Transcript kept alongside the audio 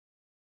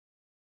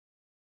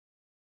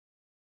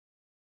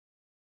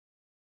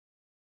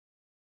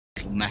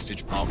little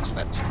message box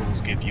that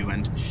schools give you,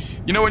 and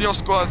you know when your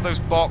school has those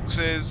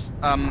boxes,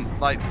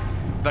 like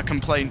the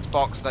complaints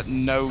box that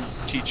no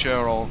teacher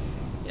or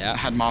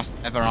headmaster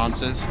ever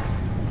answers?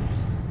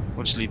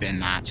 We'll just leave it in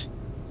that.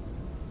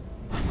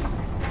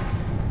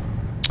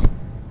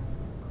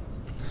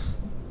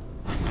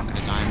 I'm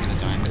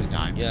gonna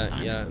die.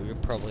 Yeah, you're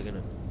probably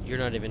gonna. You're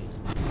not even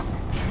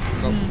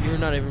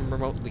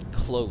remotely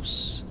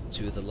close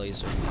to the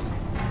laser.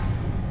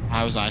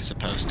 How was I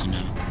supposed to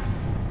know?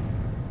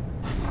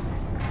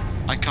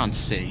 I can't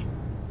see.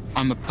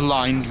 I'm a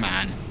blind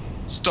man.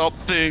 Stop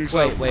being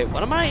so... Wait,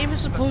 what am I even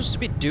supposed to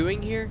be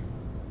doing here?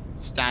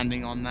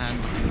 Standing on them.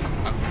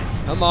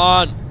 Oh. Come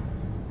on!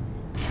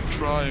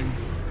 Trying.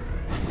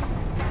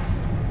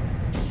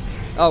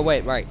 Oh,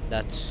 wait, right,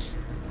 that's...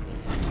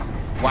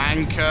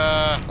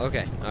 Wanker!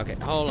 Okay,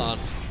 hold on.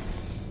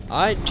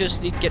 I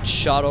just need to get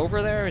shot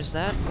over there, is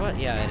that what?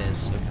 Yeah, it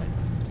is, okay.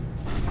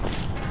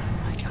 Oh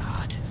my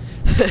god.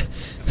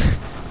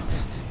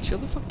 Chill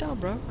the fuck down,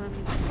 bro.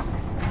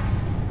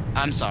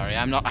 I'm sorry,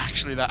 I'm not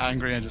actually that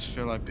angry, I just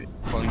feel like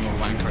calling you a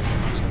wanker every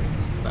 5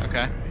 seconds. Is that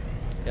okay?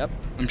 Yep.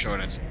 I'm sure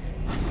it is.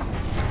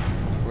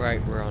 Right,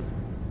 we're on.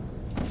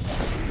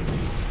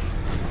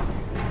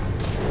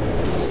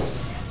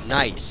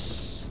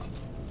 Nice.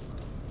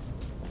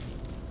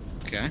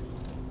 Okay.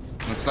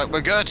 Looks like we're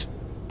good.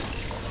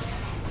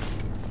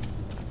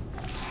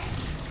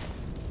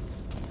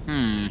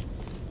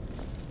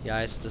 Yeah,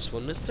 it's this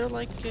one. Is there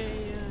like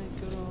a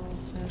good old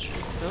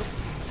fashioned? Nope.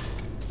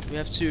 We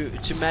have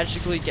to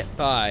magically get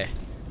by.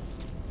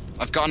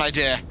 I've got an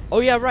idea. Oh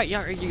yeah, right.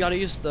 Yeah, you gotta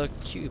use the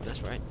cube.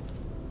 That's right.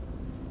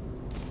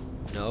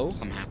 No.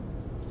 Somehow.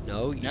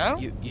 No. No.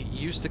 You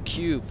use the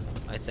cube.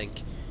 I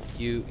think.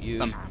 You.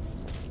 Somehow.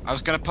 I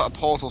was gonna put a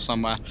portal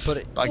somewhere, Put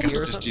it. but I guess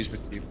I'll just use the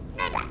cube.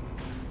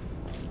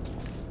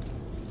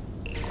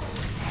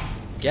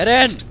 Get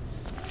in.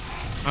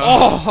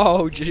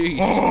 Oh, jeez.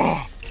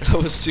 Oh.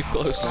 That was too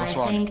close.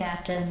 I think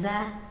after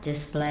that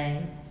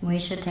display, we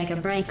should take a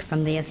break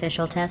from the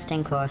official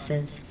testing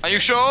courses. Are you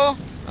sure?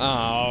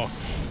 Oh.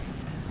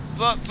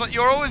 But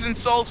you're always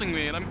insulting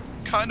me, and I'm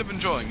kind of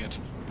enjoying it.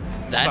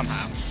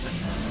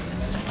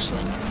 That's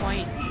actually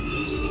quite.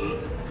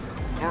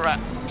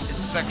 It's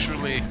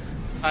sexually.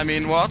 I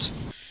mean, what?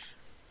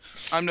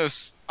 I'm no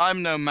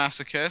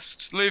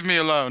masochist. Leave me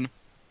alone.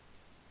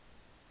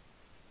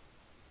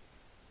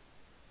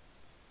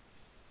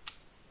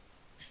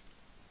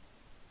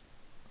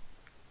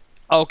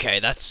 Okay,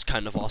 that's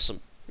kind of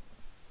awesome.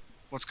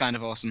 What's kind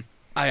of awesome?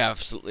 I have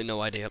absolutely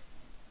no idea.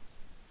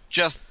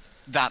 Just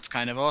that's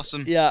kind of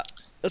awesome. Yeah,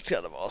 that's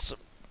kind of awesome.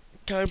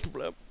 Kein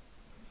Problem.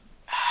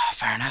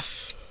 Fair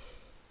enough.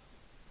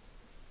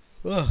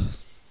 Ugh.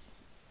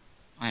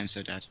 I am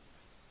so dead.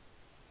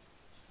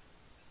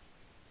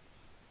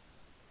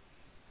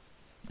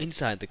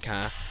 Inside the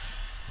car.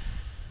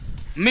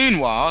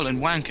 Meanwhile, in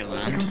To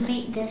Wankerland,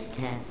 complete this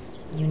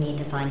test, you need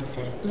to find a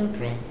set of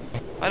blueprints.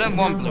 I don't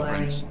want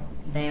blueprints. Worry,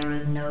 they are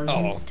of no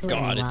Oh use to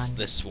god, anyone. it's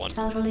this one.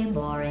 Totally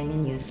boring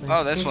and useless.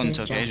 Oh, this one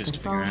took is ages just to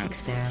a figure thought out.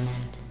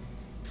 experiment.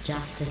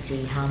 Just to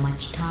see how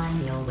much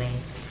time you'll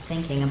waste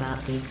thinking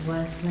about these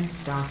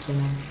worthless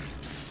documents.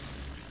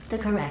 The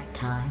correct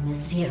time is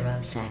 0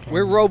 seconds.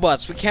 We're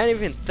robots, we can't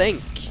even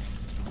think.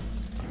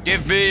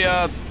 Give me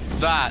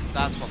that.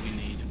 That's what we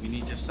need. We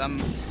need to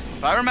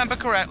if I remember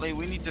correctly,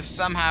 we need to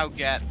somehow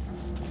get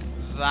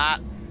that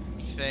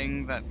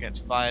thing that gets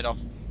fired off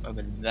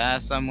over there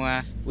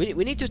somewhere. We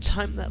need to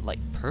time that like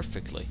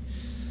perfectly.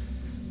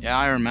 Yeah,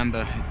 I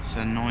remember. It's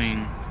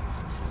annoying.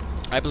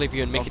 I believe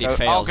you and Mickey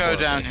failed. I'll go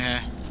down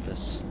here.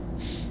 This.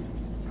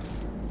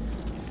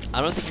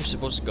 I don't think you're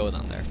supposed to go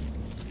down there.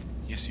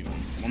 Yes, you will.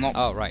 Well, not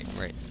Oh, right.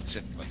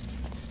 specifically.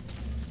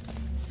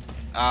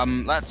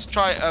 Let's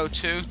try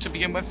O2 to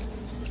begin with.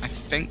 I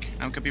think.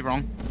 I could be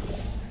wrong.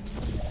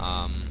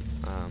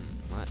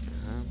 What?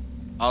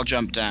 I'll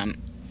jump down.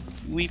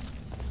 Weep.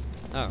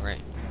 Oh, right.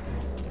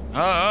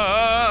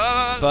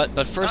 Uh,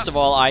 But first of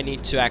all, I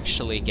need to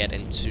actually get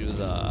into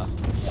the.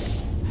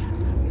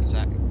 One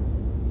sec.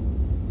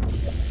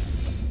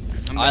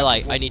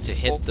 I need to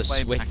hit the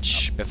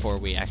switch before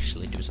we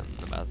actually do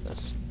something about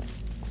this.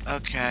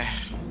 Okay,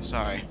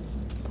 sorry.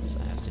 So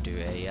I have to do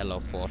a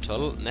yellow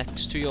portal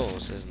next to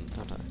yours, isn't it?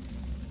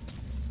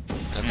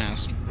 Okay.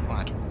 Yes,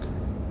 what?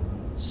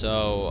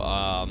 So,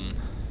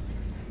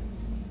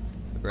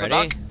 Good ready?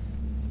 luck.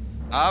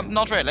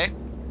 Not really.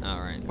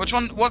 Alright. Which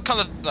one? What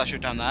color did I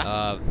shoot down there?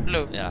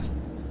 Blue. Yeah.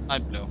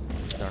 I'm blue.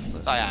 Dark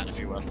blue. Cyan, if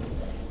you will.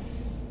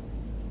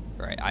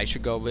 Right, I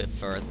should go a bit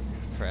further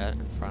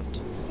front.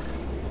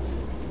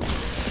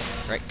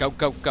 Right, go.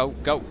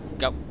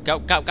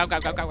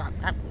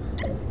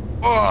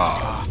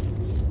 Oh!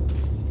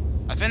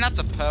 I think that's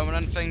a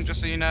permanent thing,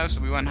 just so you know,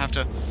 so we won't have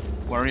to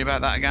worry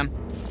about that again.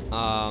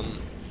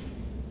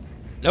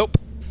 Nope.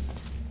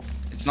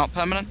 It's not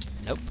permanent?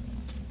 Nope.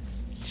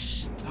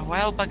 Oh,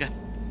 well, bugger.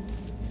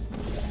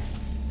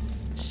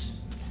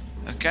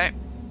 Okay,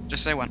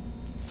 just say when.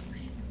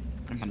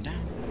 Jump on down.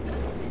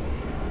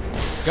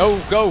 Go,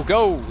 go,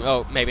 go!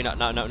 Oh, maybe not.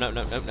 No, no, no,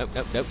 no, no, no,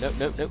 no, no, no,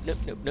 no, no, no,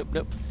 no, no,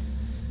 no.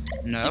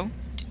 No?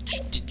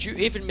 Did you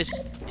even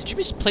did you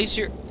misplace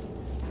your...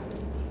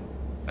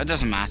 It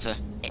doesn't matter.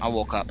 I'll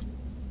walk up.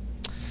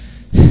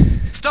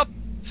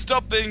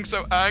 Stop being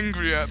so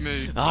angry at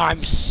me.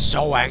 I'm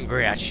so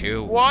angry at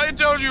you. Why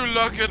don't you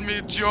look at me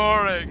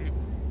during?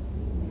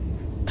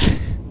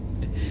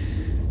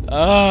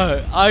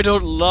 I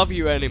don't love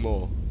you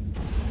anymore.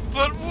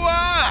 But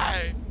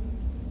why?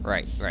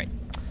 Right, right.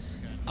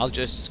 I'll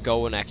just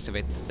go and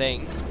activate the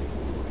thing.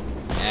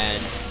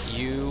 And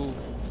you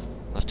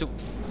have to...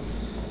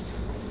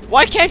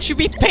 Why can't you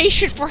be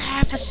patient for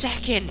half a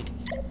second?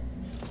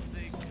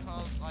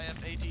 Because I have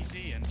ADD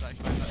and I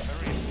find that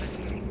very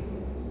offensive.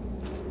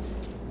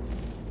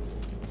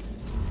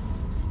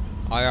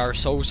 I are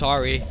so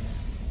sorry.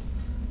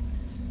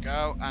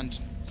 Go and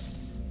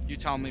you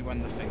tell me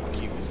when the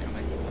cube is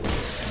coming. I'm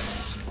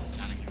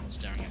standing here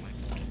staring at my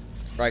foot.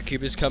 Right,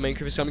 cube is coming,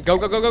 cube is coming. Go,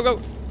 go, go, go, go!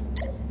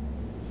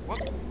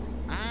 Whoop.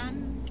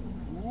 And...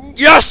 Ooh,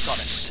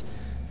 Yes!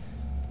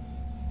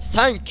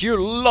 Thank you,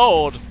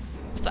 Lord!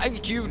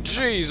 Thank you,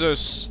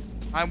 Jesus!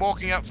 I'm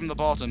walking up from the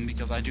bottom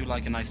because I do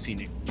like a nice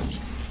scenic route.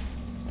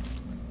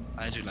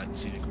 I do like the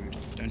scenic route,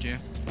 don't you?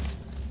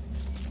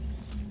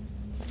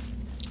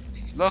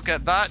 Look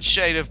at that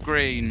shade of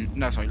green.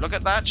 No, sorry, look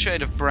at that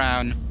shade of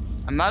brown.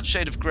 And that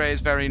shade of grey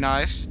is very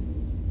nice.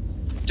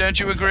 Don't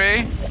you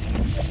agree?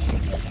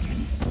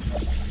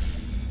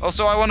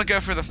 Also, I want to go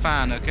through the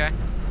fan, okay?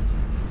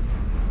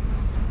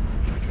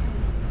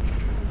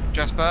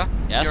 Jasper?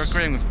 Yes? You're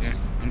agreeing with me.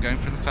 I'm going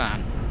for the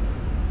fan.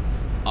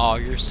 Oh,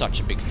 you're such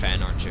a big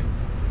fan, aren't you?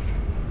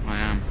 I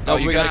am. No,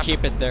 you're we gonna gotta have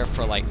keep it there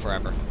for, like,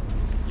 forever.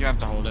 You have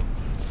to hold it.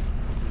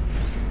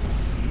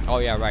 Oh,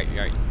 yeah, right,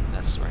 right.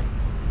 That's right.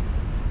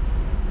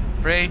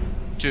 3,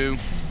 2,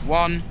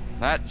 1,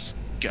 let's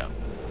go.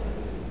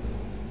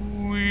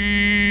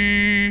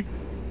 Whee!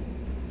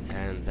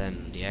 And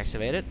then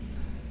deactivate it.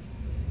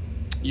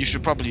 You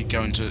should probably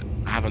go into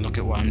have a look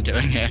at what I'm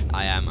doing here.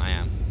 I am.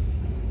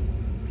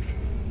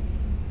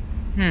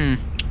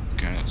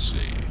 Okay, let's see.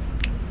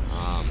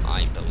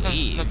 I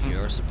believe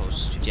you're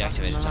supposed to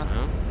deactivate it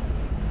somehow.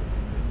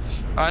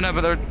 I know,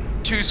 but there are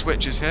 2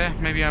 switches here.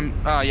 Maybe I'm...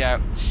 Oh, yeah.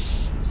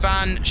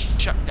 Fan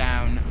shut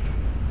down.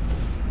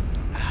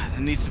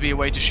 There needs to be a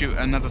way to shoot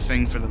another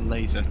thing for the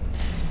laser.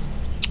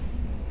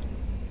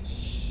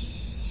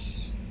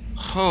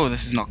 Oh,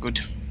 this is not good.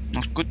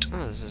 Not good.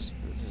 Oh, this is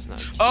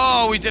not...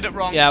 Oh, we did it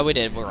wrong. Yeah, we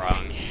did. We're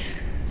wrong.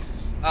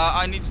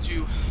 I need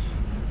to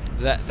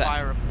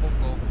fire a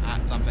portal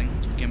at something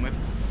to begin with.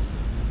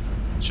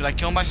 Should I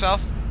kill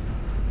myself?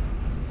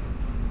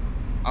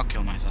 I'll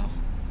kill myself.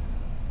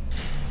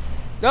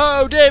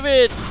 No,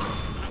 David!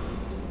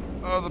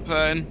 Oh, the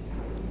pain.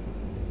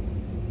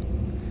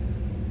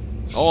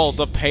 All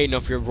the pain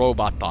of your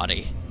robot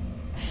body.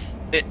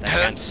 It I can't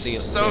hurts see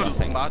so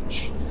anything.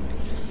 much.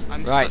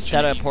 I'm Right, such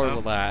set an a ego.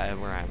 portal there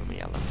where I'm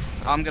yellow.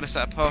 I'm gonna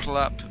set a portal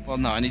up. Well,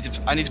 no, I need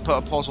to put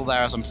a portal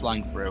there as I'm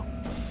flying through.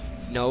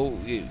 No,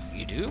 you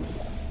do?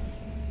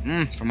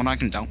 From what I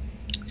can tell.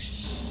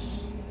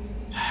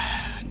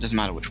 It doesn't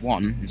matter which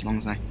one, as long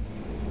as I...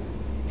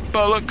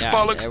 Bollocks, Yeah,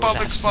 bollocks, there was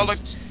bollocks,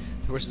 bollocks!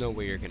 There was no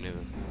way you're gonna do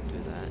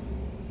that.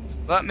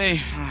 Let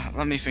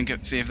me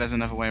see if there's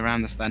another way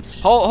around this then.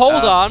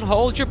 Hold on,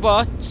 hold your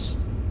butts.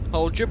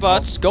 Hold your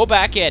butts. Go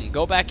back in,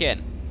 go back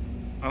in.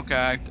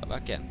 Okay. Go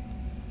back in.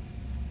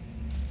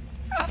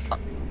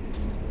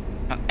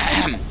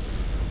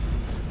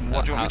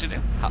 What do you want me to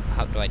do?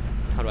 How do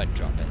I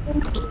drop it?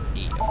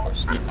 E, of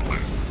course.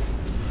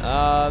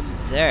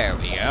 There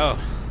we go.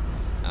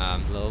 A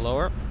little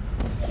lower.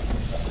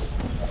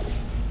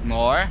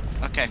 More?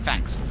 Okay,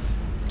 thanks.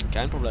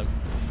 Kein Problem.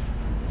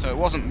 So it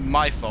wasn't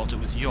my fault, it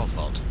was your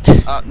fault.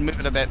 Move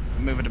it a bit,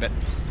 move it a bit.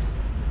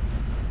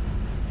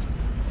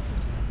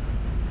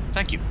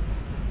 Thank you.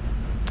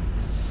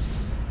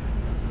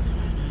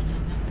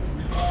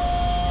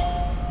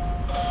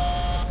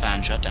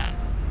 Fan shut down.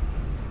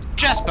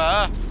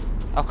 Jasper!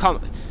 Oh,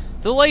 come.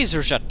 The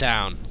laser shut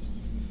down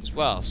as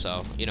well,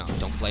 so, you know,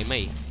 don't blame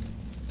me.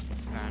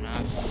 Fair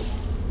enough.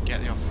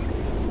 Get the off.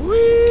 Whee!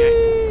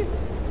 Okay.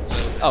 So,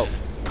 Oh.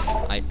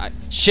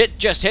 Shit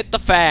just hit the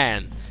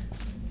fan!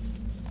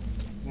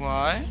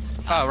 why?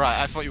 Oh,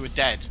 right, I thought you were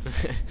dead.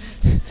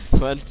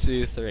 1,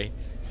 2, 3.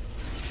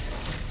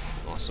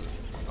 Awesome.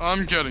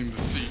 I'm getting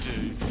the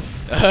CD.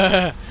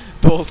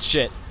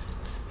 Bullshit.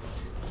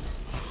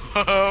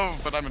 Oh,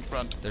 but I'm in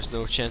front. There's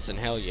no chance in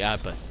hell, yeah,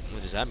 but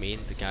what does that mean?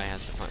 The guy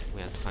has to find.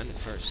 We have to find it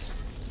first.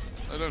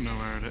 I don't know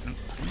where it is.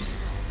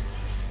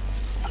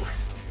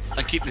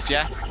 I keep this,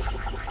 yeah?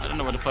 I don't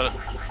know where to put it.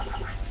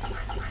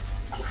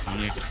 If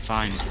only I could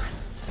find.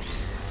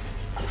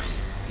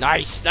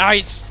 Nice,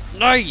 nice,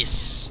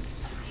 nice.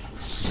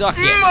 Suck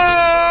it. Very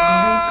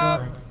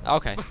good.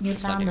 Okay. You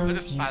suck found it. those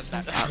Just pass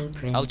useless that.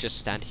 blueprints. I'll just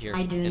stand here.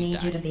 I do and need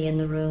die. you to be in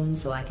the room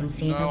so I can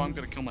see them. No, I'm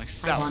gonna kill I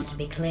myself. want to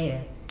be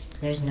clear.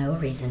 There's no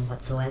reason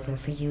whatsoever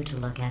for you to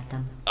look at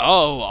them.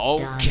 Oh,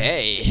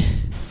 okay.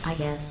 I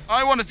guess.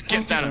 I wanted to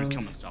get down and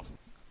Bicycles. kill myself.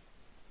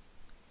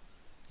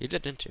 You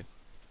did, didn't you?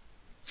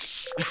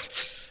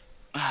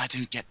 I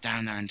didn't get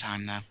down there in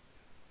time, though.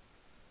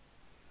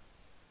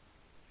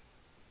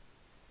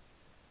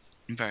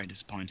 I'm very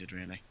disappointed,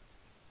 really.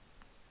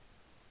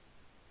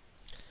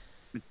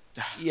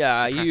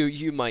 Yeah, Depressed.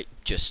 you might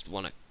just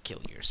want to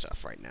kill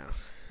yourself right now.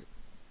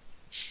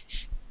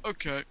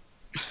 Okay.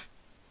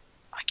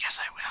 I guess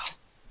I will.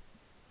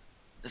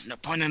 There's no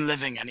point in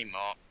living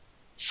anymore.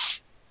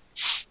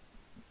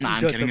 Nah,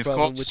 I'm kidding, of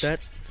course.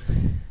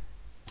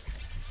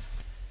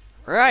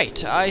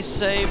 Right, I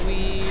say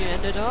we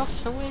end it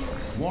off, don't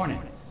we?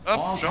 Warning. Oh,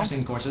 All sure.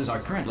 testing courses are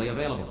currently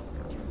available.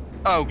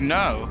 Oh,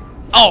 no.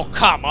 Oh,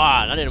 come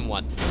on! I didn't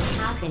want...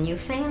 How can you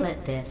fail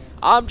at this?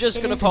 I'm just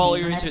It gonna isn't pull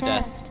you even a to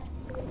death. test.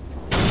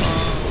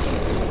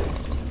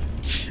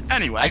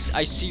 Anyway.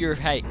 I see your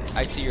head.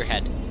 I see your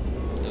head.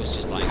 It was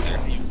just lying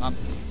there.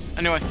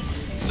 Anyway,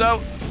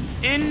 so,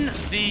 in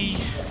the...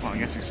 Well, I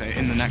guess you say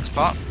in the next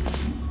part.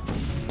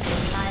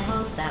 I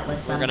hope that was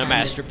some We're gonna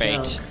kind of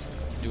masturbate. joke.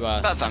 Do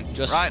a, That sounds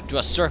do a, right. Do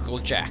a circle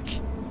jack.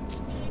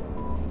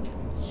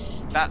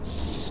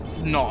 That's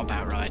not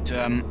about right.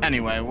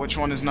 Anyway, which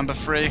one is number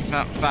 3?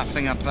 That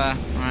thing up there?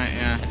 Right,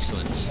 yeah.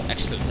 Excellent.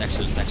 Excellent,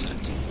 excellent, excellent.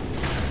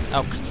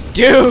 Oh,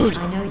 dude!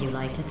 I know you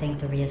like to think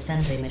the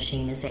reassembly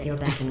machine is at your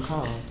beck and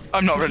call.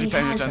 I'm not but really he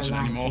paying has a attention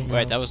life, anymore. you know.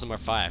 Wait, that was number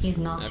 5. He's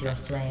not Okay. your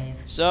slave.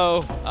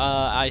 So,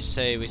 I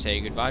say we say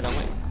goodbye, don't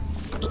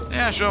we?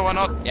 Yeah, sure, why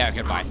not? Yeah,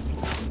 goodbye.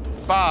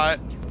 Bye.